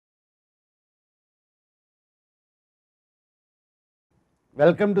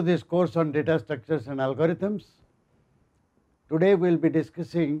Welcome to this course on data structures and algorithms. Today we will be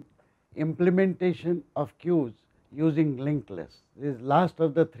discussing implementation of queues using linked lists. This is last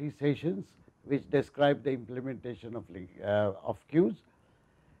of the 3 sessions which describe the implementation of queues.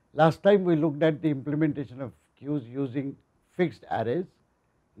 Last time we looked at the implementation of queues using fixed arrays.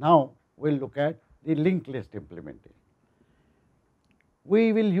 Now we will look at the linked list implementation.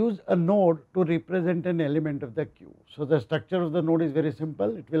 We will use a node to represent an element of the queue. So, the structure of the node is very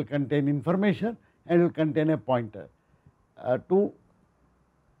simple. It will contain information and it will contain a pointer to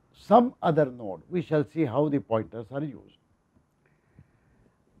some other node. We shall see how the pointers are used.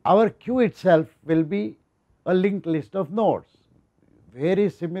 Our queue itself will be a linked list of nodes,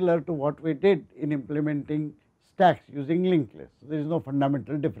 very similar to what we did in implementing stacks using linked lists. There is no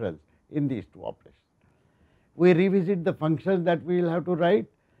fundamental difference in these two operations. We revisit the functions that we will have to write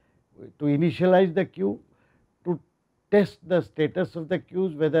to initialize the queue, to test the status of the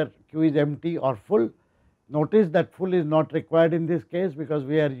queues, whether queue is empty or full. Notice that full is not required in this case because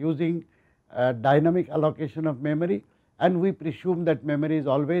we are using dynamic allocation of memory, and we presume that memory is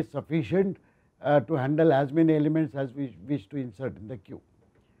always sufficient to handle as many elements as we wish to insert in the queue.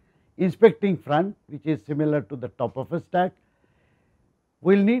 Inspecting front, which is similar to the top of a stack,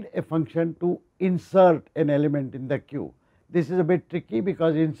 we will need a function to insert an element in the queue. This is a bit tricky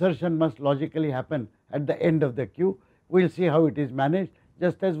because insertion must logically happen at the end of the queue. We will see how it is managed,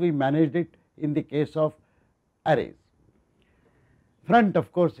 just as we managed it in the case of arrays. Front,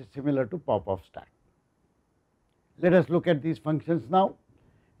 of course, is similar to pop of stack. Let us look at these functions now.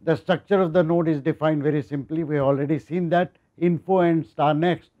 The structure of the node is defined very simply. We have already seen that. Info and star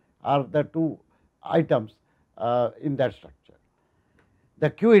next are the two items in that structure. The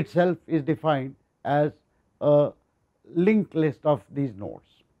queue itself is defined as a linked list of these nodes.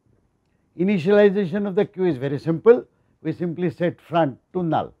 Initialization of the queue is very simple. We simply set front to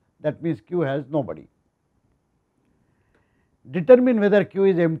null. That means queue has nobody. Determine whether queue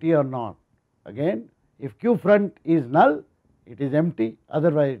is empty or not. Again, if queue front is null, it is empty,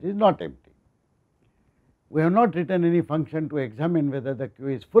 otherwise it is not empty. We have not written any function to examine whether the queue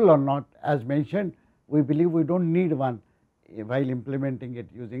is full or not. As mentioned, we believe we do not need one while implementing it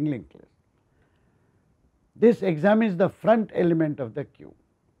using linked list. This examines the front element of the queue.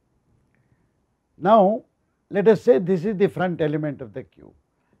 Now, let us say this is the front element of the queue.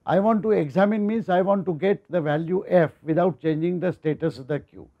 I want to examine means I want to get the value f without changing the status of the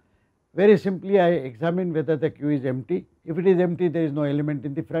queue. Very simply, I examine whether the queue is empty. If it is empty, there is no element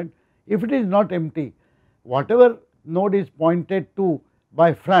in the front. If it is not empty, whatever node is pointed to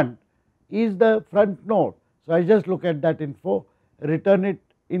by front is the front node. So, I just look at that info, return it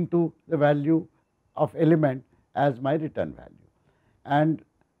into the value of element as my return value, and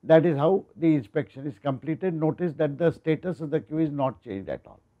that is how the inspection is completed. Notice that the status of the queue is not changed at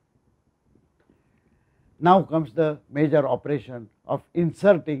all. Now comes the major operation of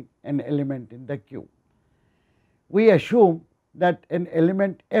inserting an element in the queue. We assume that an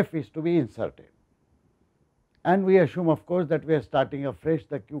element f is to be inserted, and we assume, of course, that we are starting afresh.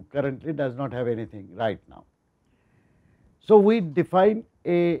 The queue currently does not have anything right now. So, we define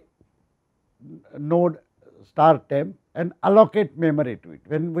a node star temp and allocate memory to it.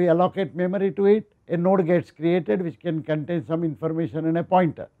 When we allocate memory to it, a node gets created which can contain some information and a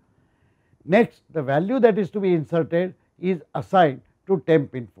pointer. Next, the value that is to be inserted is assigned to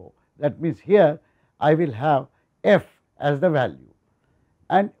temp info. That means here I will have f as the value,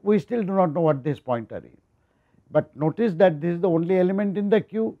 and we still do not know what this pointer is. But notice that this is the only element in the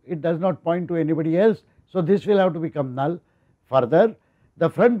queue, it does not point to anybody else. So, this will have to become null. Further, the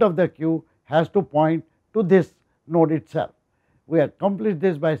front of the queue has to point to this node itself. We accomplish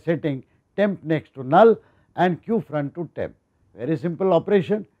this by setting temp next to null and queue front to temp. Very simple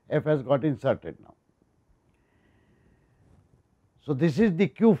operation, f has got inserted now. So, this is the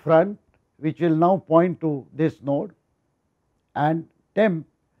queue front which will now point to this node, and temp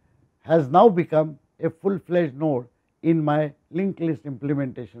has now become a full-fledged node in my linked list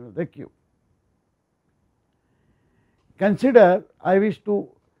implementation of the queue. Consider I wish to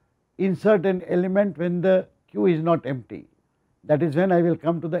insert an element when the queue is not empty. That is when I will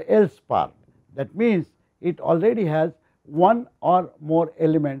come to the else part. That means it already has one or more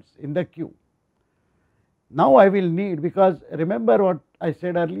elements in the queue. Now I will need, because remember what I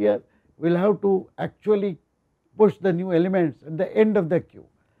said earlier, we will have to actually push the new elements at the end of the queue.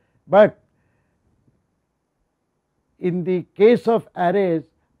 But in the case of arrays,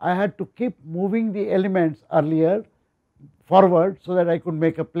 I had to keep moving the elements earlier forward so that I could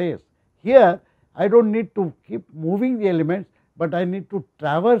make a place. Here I do not need to keep moving the elements, but I need to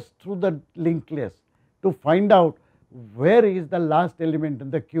traverse through the linked list to find out where is the last element in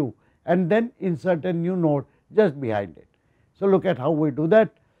the queue and then insert a new node just behind it. So, look at how we do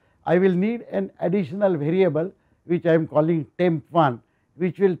that. I will need an additional variable which I am calling temp1,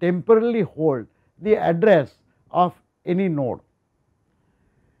 which will temporarily hold the address of any node.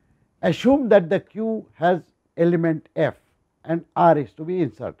 Assume that the queue has element f and r is to be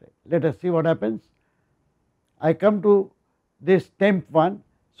inserted. Let us see what happens. I come to this temp1.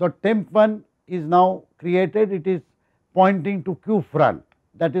 So, temp1 is now created, it is pointing to queue front.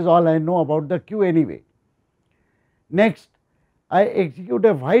 That is all I know about the queue anyway. Next, I execute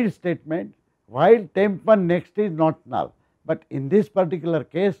a while statement while temp1 next is not null, but in this particular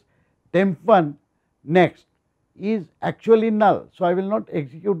case temp1 next is actually null. So, I will not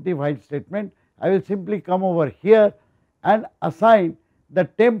execute the while statement, I will simply come over here and assign the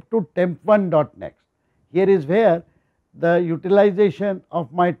temp to temp1 dot next. Here is where the utilization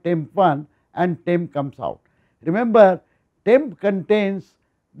of my temp1 and temp comes out. Remember, temp contains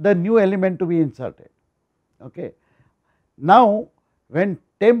the new element to be inserted. Okay. Now, when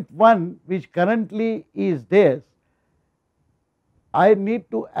temp1 which currently is this, I need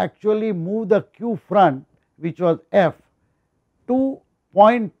to actually move the queue front which was f to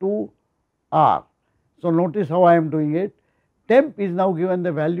point to r. So, notice how I am doing it. Temp is now given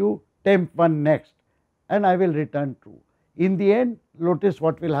the value temp1 next and I will return true. In the end, notice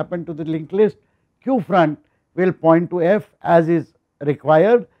what will happen to the linked list. Queue front will point to f as is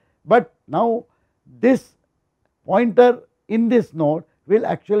required, but now this pointer in this node will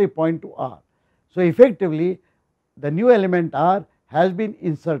actually point to r. So, effectively the new element r has been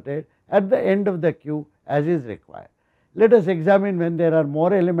inserted at the end of the queue as is required. Let us examine when there are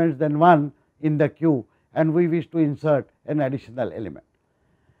more elements than one in the queue and we wish to insert an additional element.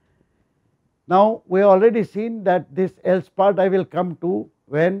 Now, we have already seen that this else part I will come to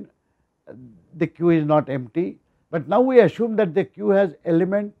when the queue is not empty, but now we assume that the queue has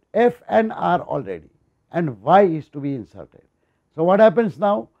element f and r already and y is to be inserted. So, what happens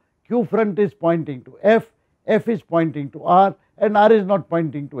now? Queue front is pointing to f, f is pointing to r and r is not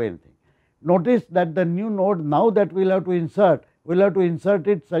pointing to anything. Notice that the new node now that we will have to insert, we will have to insert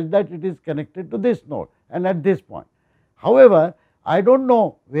it such that it is connected to this node and at this point. However, I do not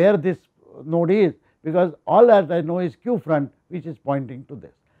know where this node is because all that I know is queue front which is pointing to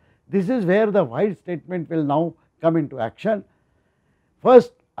this. This is where the while statement will now come into action.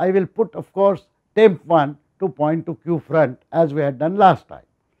 First, I will put of course temp1 to point to queue front as we had done last time.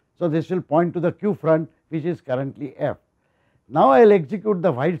 So, this will point to the queue front which is currently f. Now, I will execute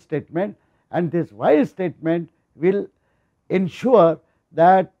the while statement and this while statement will ensure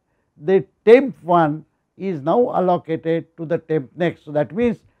that the temp1 is now allocated to the temp next. So, that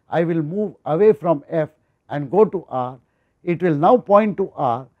means I will move away from f and go to r, it will now point to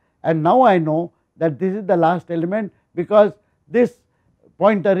r and now I know that this is the last element because this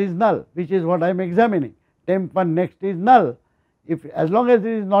pointer is null, which is what I am examining. Temp1 next is null. If as long as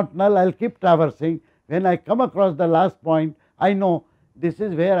it is not null, I will keep traversing. When I come across the last point, I know this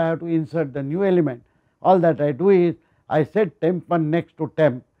is where I have to insert the new element. All that I do is I set temp1 next to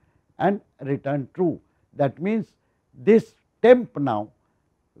temp and return true. That means this temp now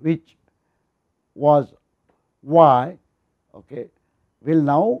which was y, okay, will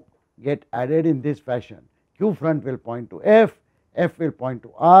now get added in this fashion. Queue front will point to f, f will point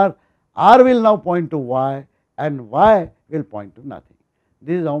to r, r will now point to y and y will point to nothing.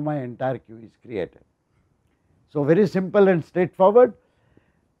 This is how my entire queue is created. So, very simple and straightforward.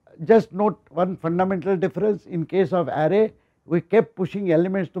 Just note one fundamental difference. In case of array, we kept pushing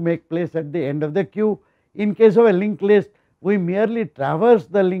elements to make place at the end of the queue. In case of a linked list, we merely traverse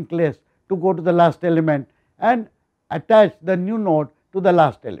the linked list to go to the last element and attach the new node to the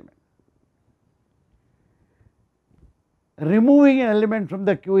last element. Removing an element from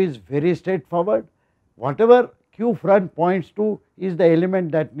the queue is very straightforward. Whatever queue front points to is the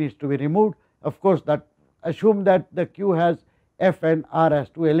element that needs to be removed. Of course, that assume that the queue has f and r as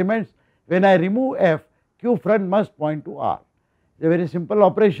two elements. When I remove f, queue front must point to r. It is a very simple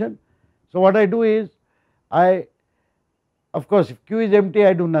operation. So, what I do is of course, if queue is empty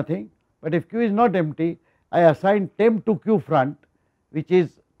I do nothing, but if queue is not empty I assign temp to queue front which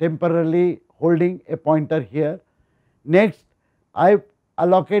is temporarily holding a pointer here. Next, I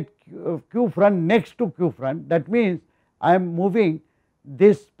allocate queue front next to queue front, that means I am moving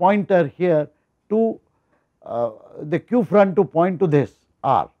this pointer here to the queue front to point to this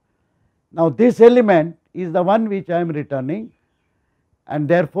r. Now, this element is the one which I am returning and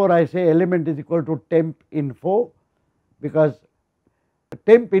therefore, I say element is equal to temp info because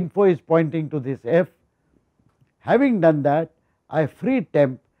temp info is pointing to this f. Having done that, I free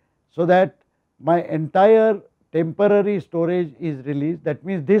temp so that my entire temporary storage is released, that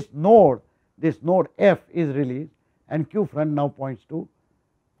means this node F is released and Q front now points to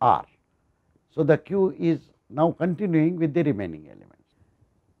R. So, the Q is now continuing with the remaining elements.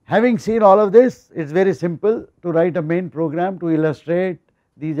 Having seen all of this, it is very simple to write a main program to illustrate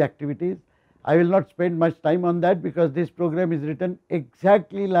these activities. I will not spend much time on that because this program is written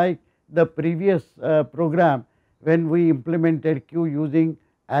exactly like the previous program when we implemented Q using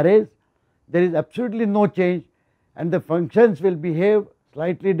arrays. There is absolutely no change, and the functions will behave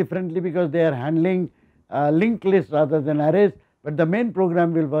slightly differently because they are handling linked lists rather than arrays, but the main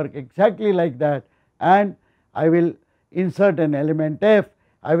program will work exactly like that. And I will insert an element F,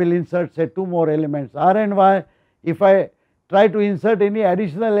 I will insert say 2 more elements R and Y. If I try to insert any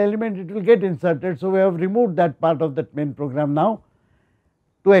additional element, it will get inserted. So, we have removed that part of that main program now.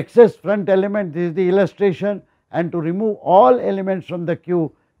 To access front element, this is the illustration, and to remove all elements from the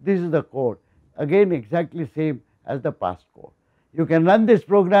queue, this is the code, again exactly same as the past code. You can run this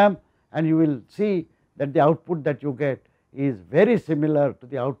program and you will see that the output that you get is very similar to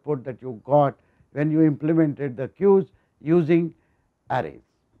the output that you got when you implemented the queues using arrays.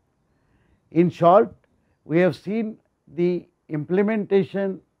 In short, we have seen the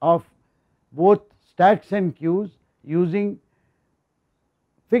implementation of both stacks and queues using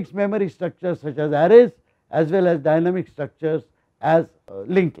fixed memory structures such as arrays as well as dynamic structures as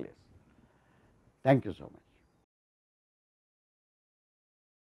linked lists. Thank you so much.